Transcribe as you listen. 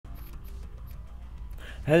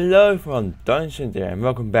Hello everyone, Dungeon here and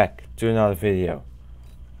welcome back to another video.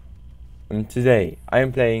 And today I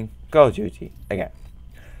am playing Call of Duty again.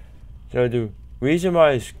 So the reason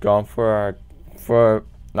why it's gone for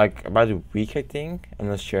like about a week, I think, I'm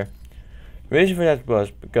not sure. The reason for that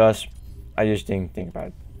was because I just didn't think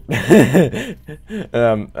about it.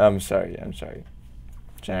 I'm sorry. I'm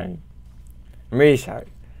really sorry.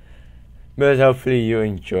 But hopefully you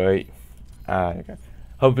enjoy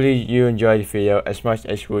hopefully you enjoy the video as much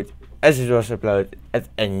as you would as it was uploaded at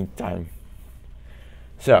any time.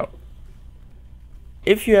 So,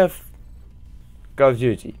 if you have Call of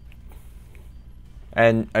Duty,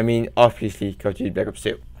 and I mean obviously Call of Duty Black Ops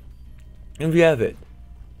 2, if you have it,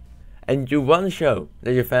 and you want to show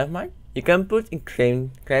that you're a fan of mine, you can put in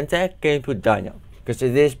clan tag, can put Dino, because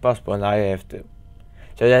it is possible and I have to.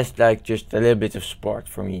 So that's like just a little bit of support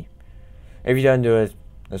for me. If you don't do it,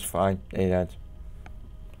 that's fine, they don't.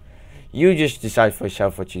 You just decide for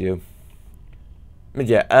yourself what you do. But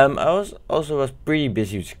yeah, I was pretty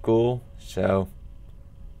busy with school, so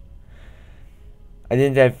I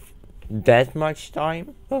didn't have that much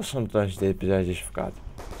time. Well, sometimes I did, but I just forgot.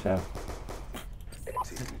 So,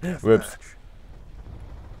 whoops.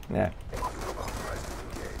 Yeah.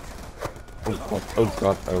 Oh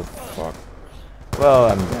god, oh fuck.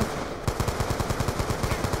 Well, I'm dead.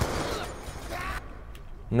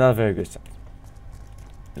 Not a very good start.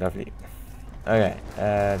 Lovely. Okay,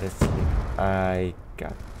 let's see. I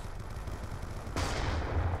got it.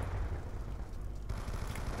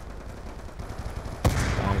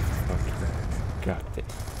 I fucking got this.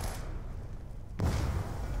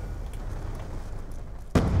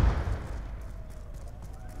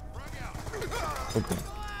 Okay.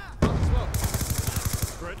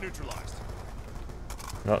 Threat neutralized.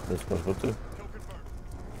 No, that's possible too.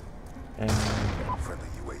 And Friendly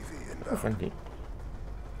UAV inbound. friendly.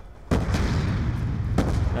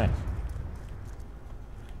 Nice.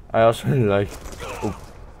 I also like. Oh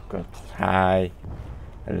god. Hi.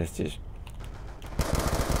 And let's just.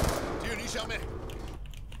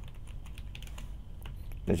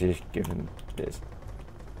 Let's just give him this.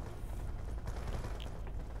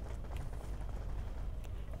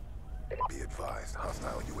 Be advised,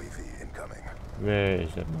 hostile UAV incoming. Where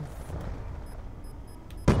is that one?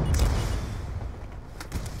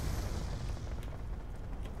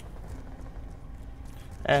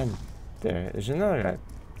 And there is another guy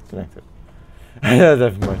connected. I don't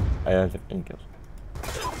have much. I don't have any kills.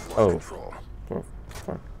 Oh, for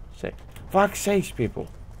fuck's sake. Fuck's sakes, people.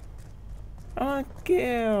 I want to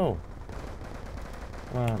kill.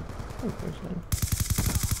 Come on.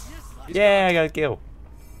 Yeah, I got a kill.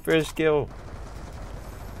 First kill.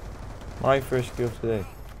 My first kill today.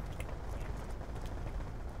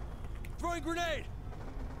 Throwing grenade.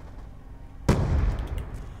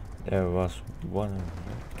 There was one over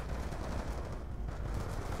here.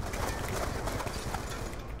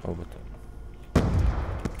 Over there.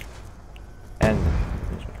 And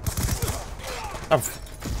this one. Oh,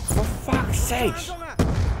 for fuck's sakes!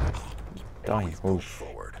 Dying. Oh,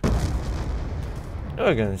 Forward. oh,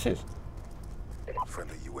 I got an assist.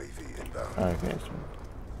 Friendly UAV inbound. Okay, that's one.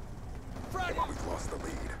 We've lost the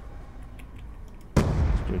lead.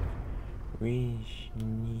 That's good. We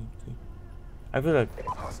sneaky. I feel like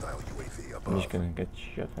Hostile UAV above. I'm just gonna get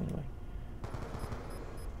shot anyway.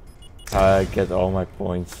 I get all my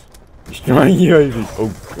points. Destroying UAV.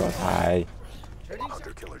 Oh god, hi.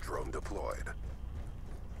 Hunter killer drone deployed.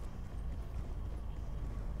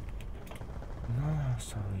 No,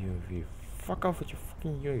 hostile UAV. Fuck off with your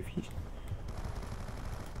fucking UAVs.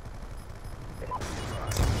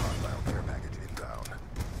 Hostile care package inbound.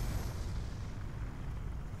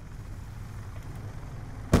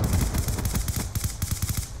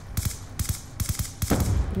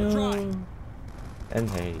 No. And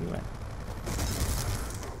there you went.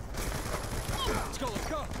 Let's go, let's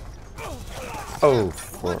go. Oh,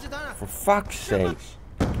 for fuck's sakes.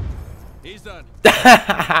 He's done.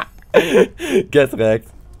 Get wrecked.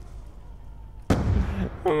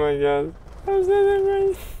 Oh my god. How's that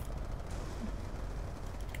right?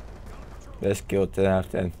 Let's kill 10 out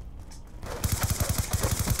of 10.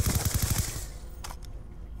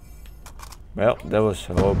 Well, that was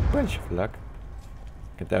a whole bunch of luck.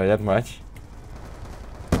 Can tell you that much.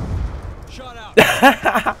 Shot out.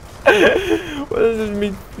 What does it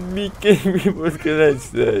mean me killing people with grenades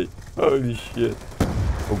today? Holy shit.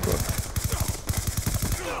 Oh god.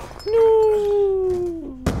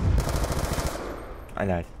 No! I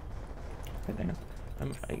died. Wait, hang on.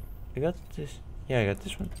 I got this. Yeah, I got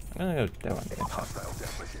this one. I'm gonna go that one. Hostile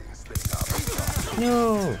death machine spinning up.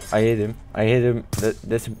 No! I hit him.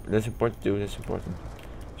 That's important too. That's important.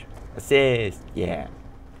 Assist. Yeah.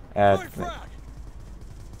 at me.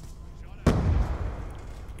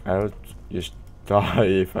 I would just die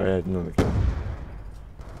if I had another kill.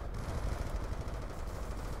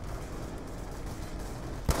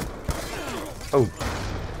 Oh,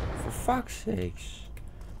 for fuck's sakes,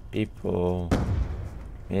 people,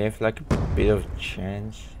 we have like a bit of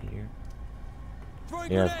chance here.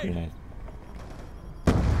 Yeah, grenade.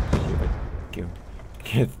 See if I can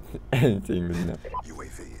get anything with that.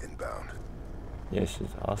 UAV inbound. Yes,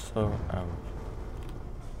 it's also ours.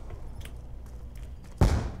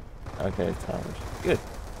 Okay, it's ours. Good.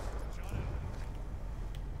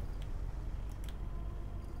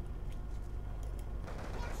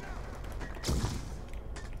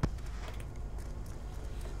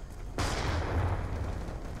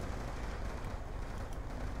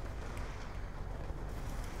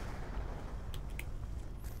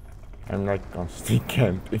 I'm like constantly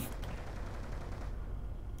camping.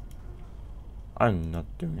 I'm not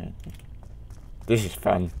doing anything. This is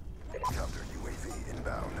fun. Counter UAV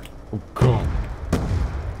inbound. Oh god.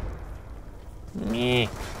 Me.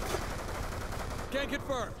 Can't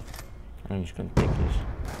confirm. I'm just gonna take this.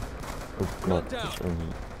 Oh god, down. it's only.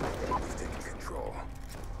 We've taken control.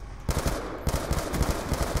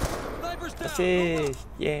 Snipers down. Assist!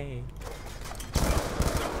 Yay!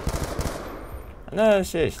 Another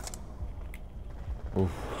assist!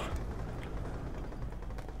 Oof.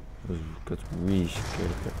 Got really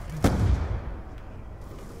scared there.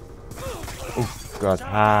 Oh god,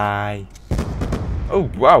 hi! Oh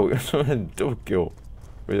wow, it's a double kill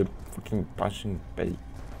with a fucking passing Betty.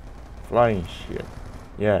 Flying shit.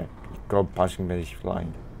 Yeah, you call passing Betty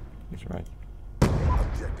flying. That's right.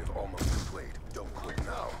 Objective almost complete. Don't quit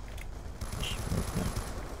now.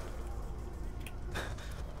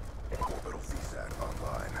 Orbital VSAT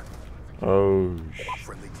online. Oh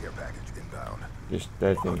Friendly care package inbound. just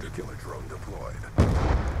that thing. Hunter killer drone deployed.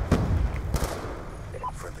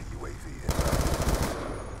 Friendly UAV inbound.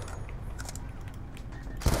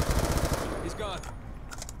 He's gone.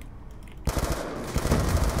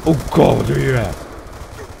 Oh god, what do you have?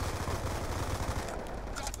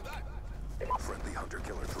 Friendly hunter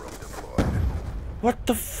killer drone deployed. What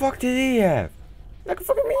the fuck did he have? Like a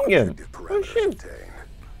fucking minigun. Objective Oh parameters shit. obtained.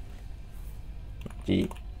 Gee.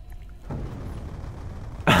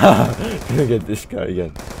 Look at this guy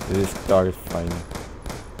again. This target finder.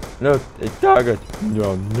 No, a target.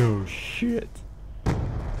 No, no shit.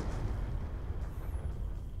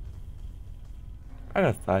 I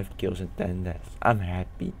got 5 kills and 10 deaths. I'm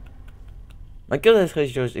happy. My kill death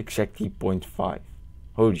ratio is exactly 0.5.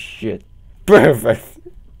 Holy shit. Perfect.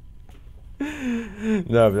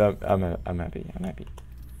 No, but I'm happy. I'm happy.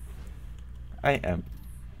 I am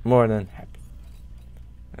more than happy.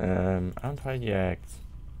 I don't hijack.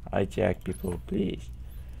 Hijack people, please.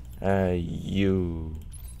 You.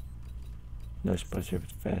 No sponsor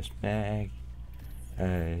with fast mag.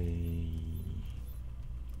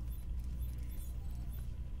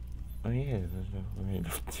 Oh yeah, that's what we're able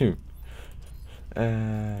to.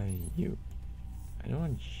 You. I don't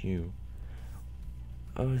want you.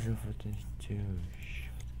 Oh, so for this too.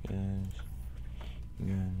 Shotguns.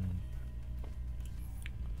 Gun.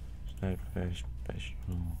 Sniper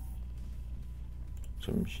special.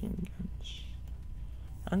 Some machine guns.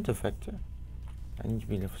 And the vector. I need to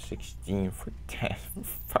be level 16 for that, for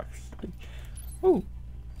fuck's sake. Oh!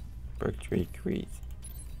 Perk 3 Creed.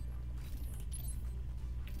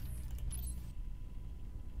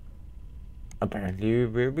 Apparently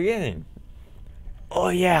we're beginning. Oh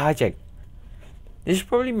yeah, hijack. This is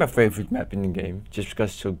probably my favorite map in the game, just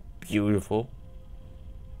because it's so beautiful.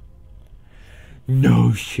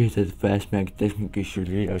 No shit, that fast mag technically should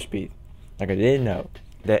reload speed. Like I didn't know.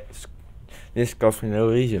 That's this goes for no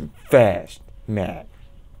reason. Fast mag.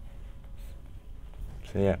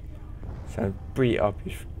 So yeah, sounds pretty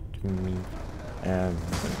obvious to me.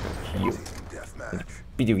 You. Deathmatch.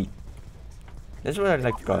 PDW. That's what I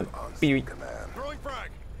like to call it. PDW. Command. Throwing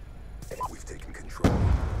frag. We've taken control.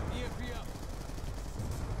 EMP up.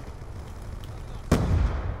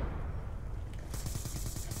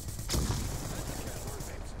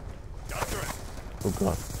 Got threat. Oh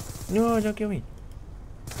god. No, don't kill me.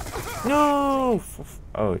 No!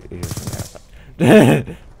 Oh, it is an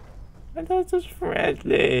outside. I thought it was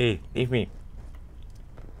friendly. Leave me.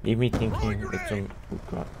 Leave me thinking it's some. Oh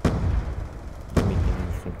god. Leave me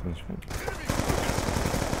thinking something's friendly.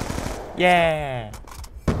 Yeah!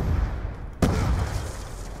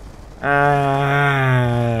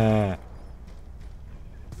 Ah!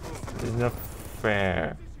 It's not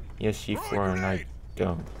fair. Yes, C4 and I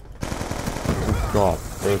don't. Oh god,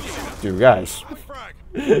 those two guys. Frag.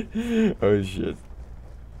 Oh shit.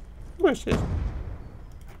 What's this?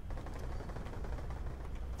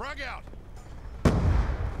 Frag out.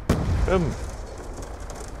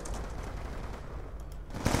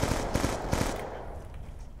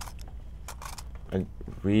 I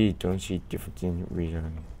really don't see difference in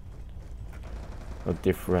reason. Or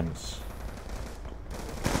difference.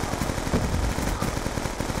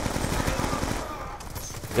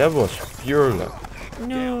 That was pure luck.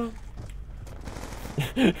 No.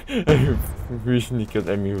 I recently killed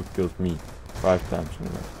enemy who killed me 5 times in a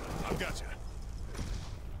row. I gotcha.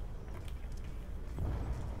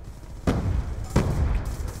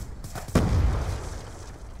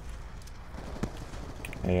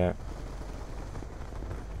 Yeah.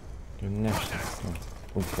 The next one.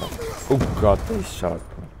 Oh god. Oh god, they shot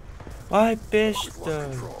me. I pissed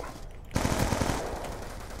them.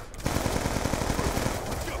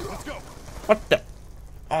 Let's go. What the?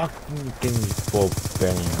 Oh, give me ball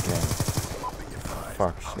banging again.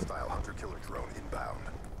 Fuck shit. Hostile hunter-killer drone inbound.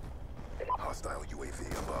 Hostile UAV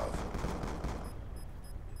above.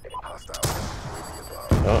 Hostile UAV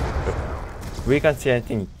above. Oh, we can't see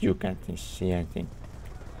anything. You can't see anything.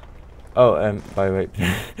 Oh, by the way,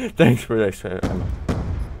 thanks for the extra ammo.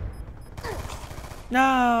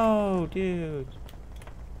 No, dude.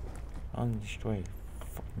 Undestroyed.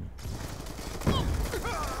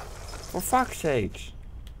 For fuck's sakes.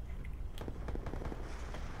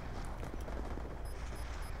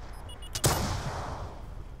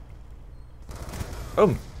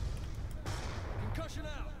 Concussion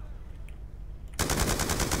out.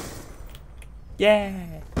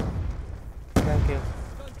 Yeah. Thank you.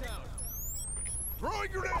 Gun down.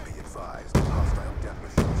 Throwing grenade. Be advised. Hostile death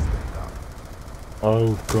machine spinning up.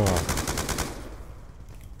 Oh god.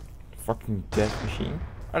 Fucking death machine.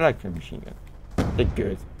 I like the machine gun. They're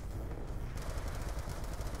good.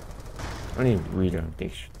 Only reload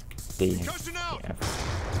takes days. Concussion out. Yeah.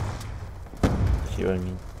 See what I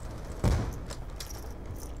mean?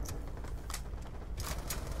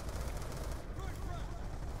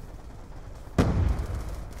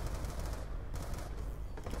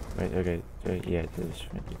 Wait, okay. Yeah, this is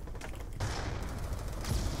friendly.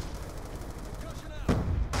 Concussion out.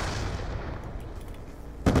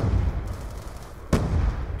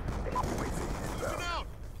 UAV inbound. Out.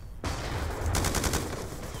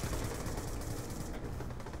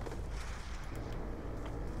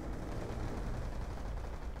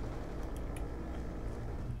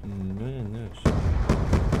 No.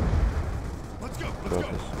 Let's go. Let's God, go.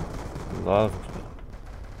 there's a lot of them.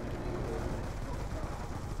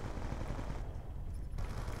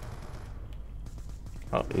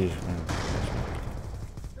 Oh, he's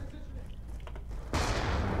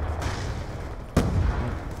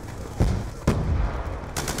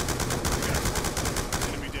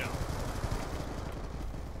Enemy down.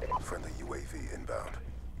 Friendly UAV inbound.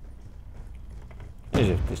 Is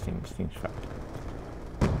it? This thing's fine.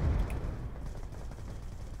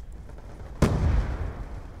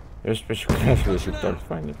 There's a special class for this, you don't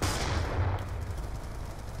find it.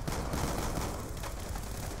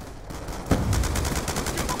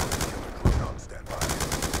 Drone on standby.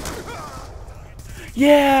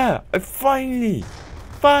 Yeah! I finally!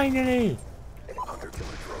 Hunter-killer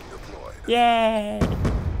drone deployed. Yeah!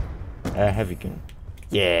 Heavy gun.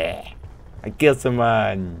 Yeah! I killed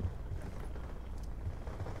someone!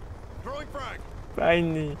 Throwing frag.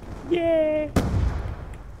 Finally! Yeah!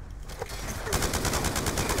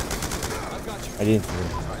 I got you. I didn't do it.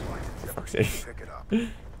 For fuck's sake. Pick it up.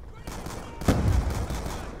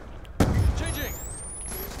 Changing.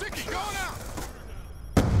 Sticky going out.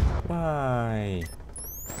 Why?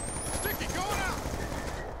 Sticky going out.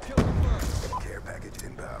 Kill confirmed. Care package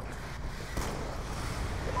inbound.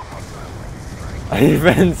 I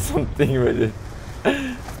invent something with it.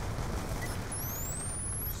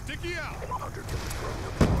 Sticky out. Hunter-killer drone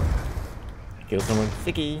deployed. Kill someone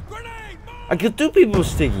sticky. Grenade. Move. I killed 2 people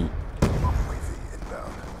sticky. UAV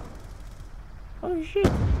inbound. Oh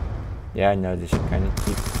shit. Yeah, I know this is kind of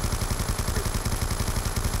cheap.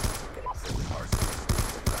 Friendly RC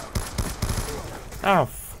inbound. Oh.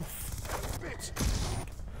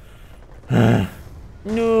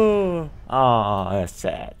 No. Oh, that's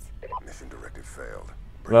sad. Mission directive failed.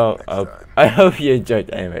 Bring Well, it next time. I hope you enjoyed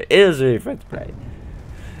it anyway. It was really fun to play.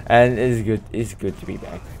 And it's good to be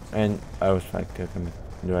back. And I was fine to come.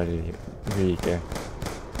 Do I really care?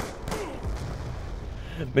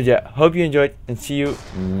 But yeah, hope you enjoyed and see you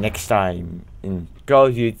next time in Call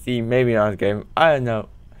of Duty, maybe another game, I don't know.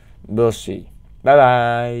 We'll see. Bye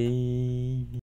bye.